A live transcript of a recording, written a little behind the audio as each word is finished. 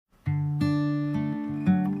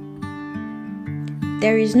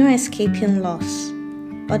There is no escaping loss,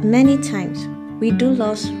 but many times we do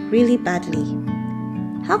loss really badly.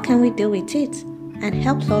 How can we deal with it and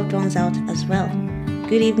help loved ones out as well?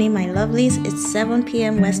 Good evening, my lovelies. It's 7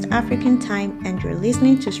 p.m. West African time, and you're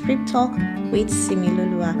listening to Script Talk with Simi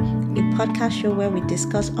Lulua, a podcast show where we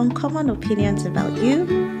discuss uncommon opinions about you,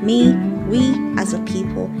 me, we as a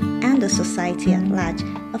people, and the society at large.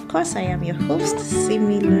 Of course, I am your host,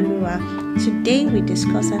 Simi Lulua. Today, we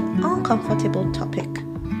discuss an uncomfortable topic: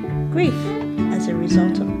 grief as a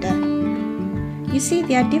result of death. You see,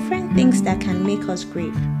 there are different things that can make us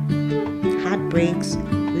grieve. Heartbreaks,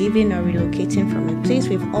 leaving or relocating from a place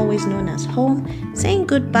we've always known as home, saying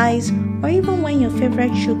goodbyes, or even when your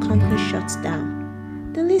favorite shoe company shuts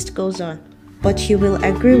down. The list goes on. But you will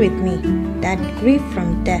agree with me that grief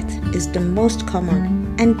from death is the most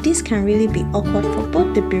common, and this can really be awkward for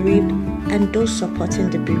both the bereaved and those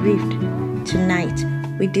supporting the bereaved. Tonight,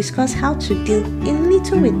 we discuss how to deal a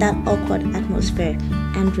little with that awkward atmosphere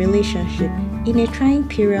and relationship in a trying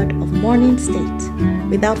period of mourning state.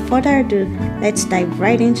 Without further ado, let's dive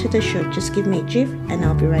right into the show. Just give me a gif and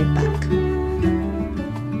I'll be right back.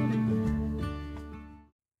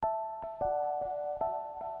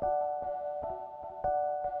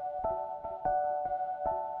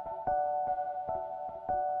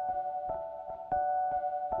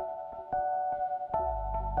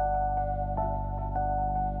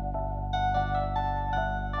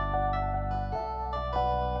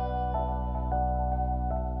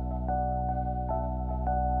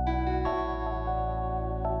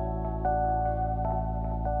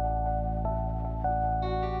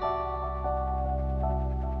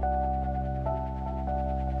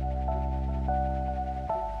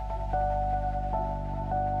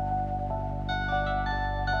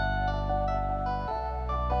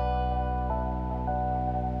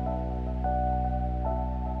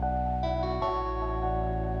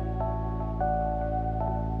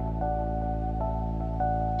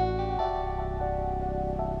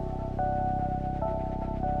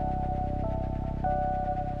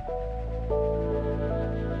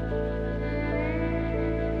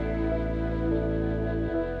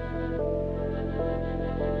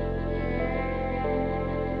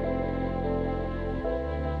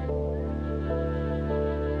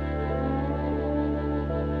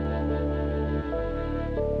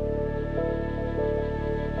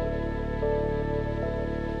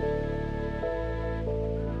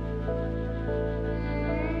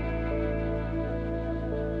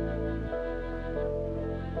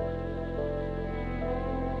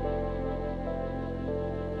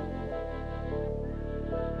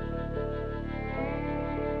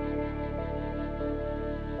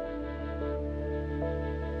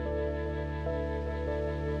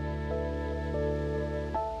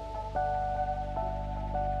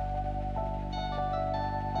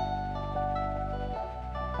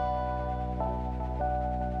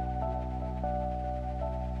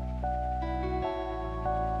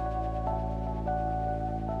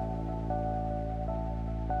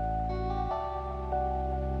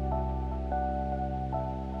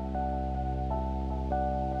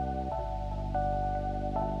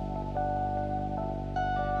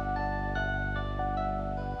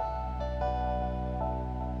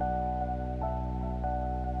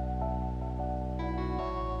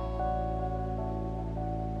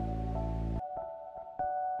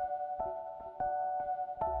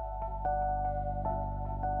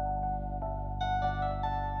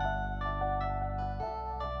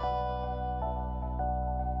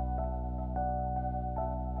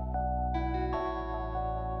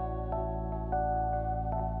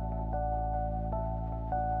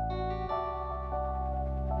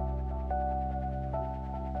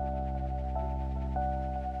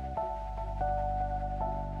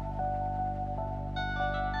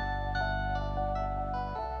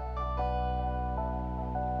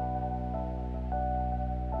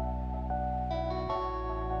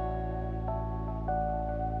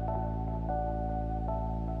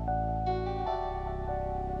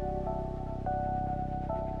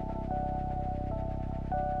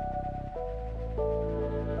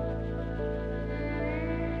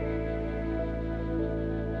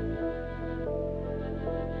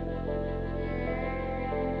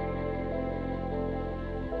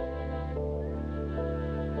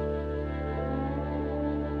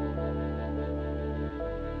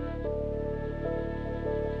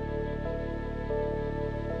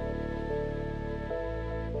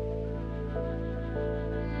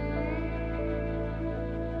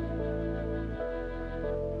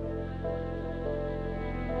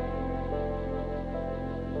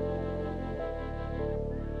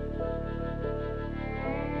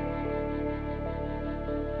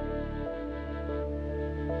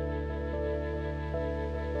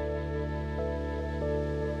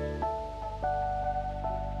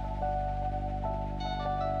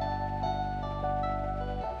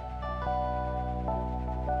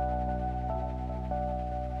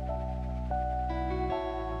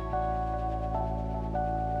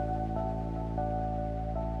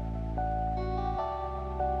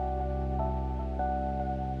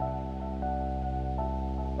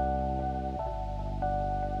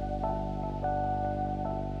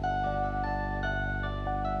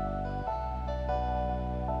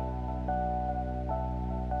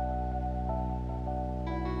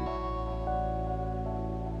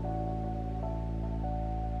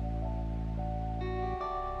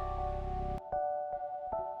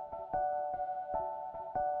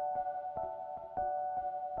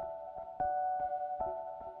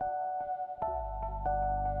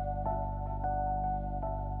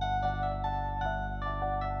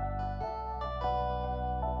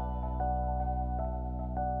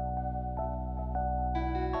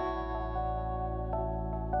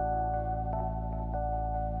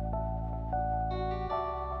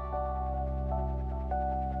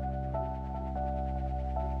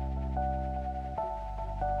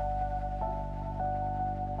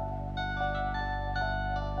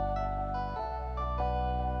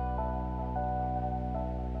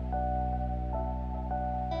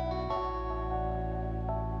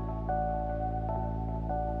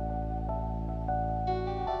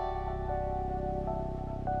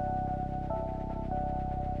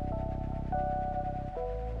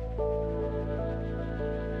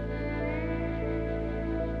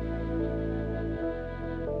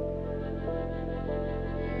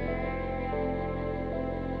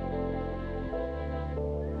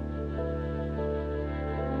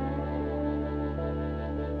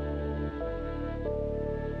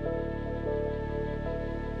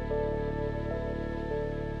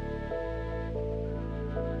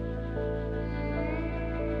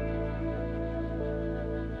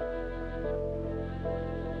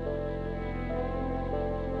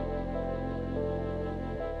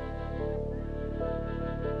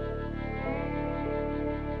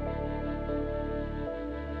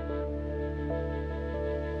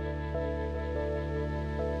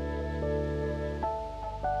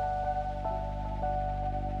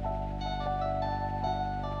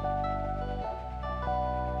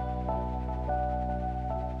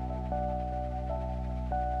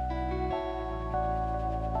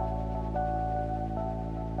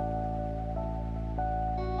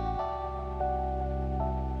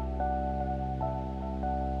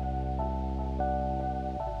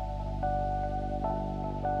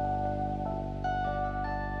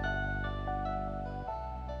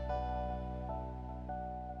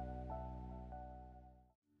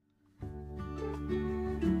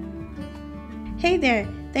 Hey there,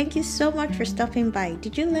 thank you so much for stopping by.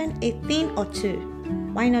 Did you learn a thing or two?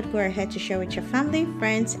 Why not go ahead to share with your family,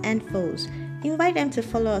 friends, and foes? Invite them to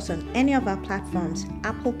follow us on any of our platforms: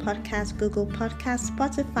 Apple Podcasts, Google Podcasts,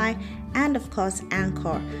 Spotify, and of course,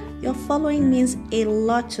 Anchor. Your following means a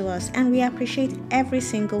lot to us, and we appreciate every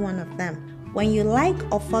single one of them. When you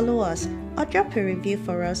like or follow us, or drop a review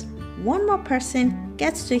for us, one more person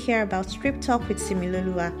gets to hear about Script Talk with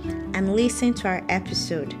Similolua and listen to our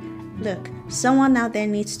episode. Look, someone out there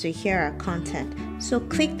needs to hear our content, so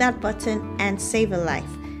click that button and save a life.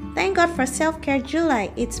 Thank God for Self-Care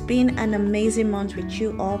July. It's been an amazing month with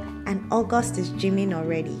you all, and August is gymming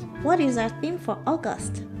already. What is our theme for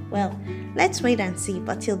August? Well, let's wait and see.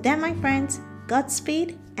 But till then, my friends,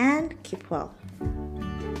 Godspeed and keep well.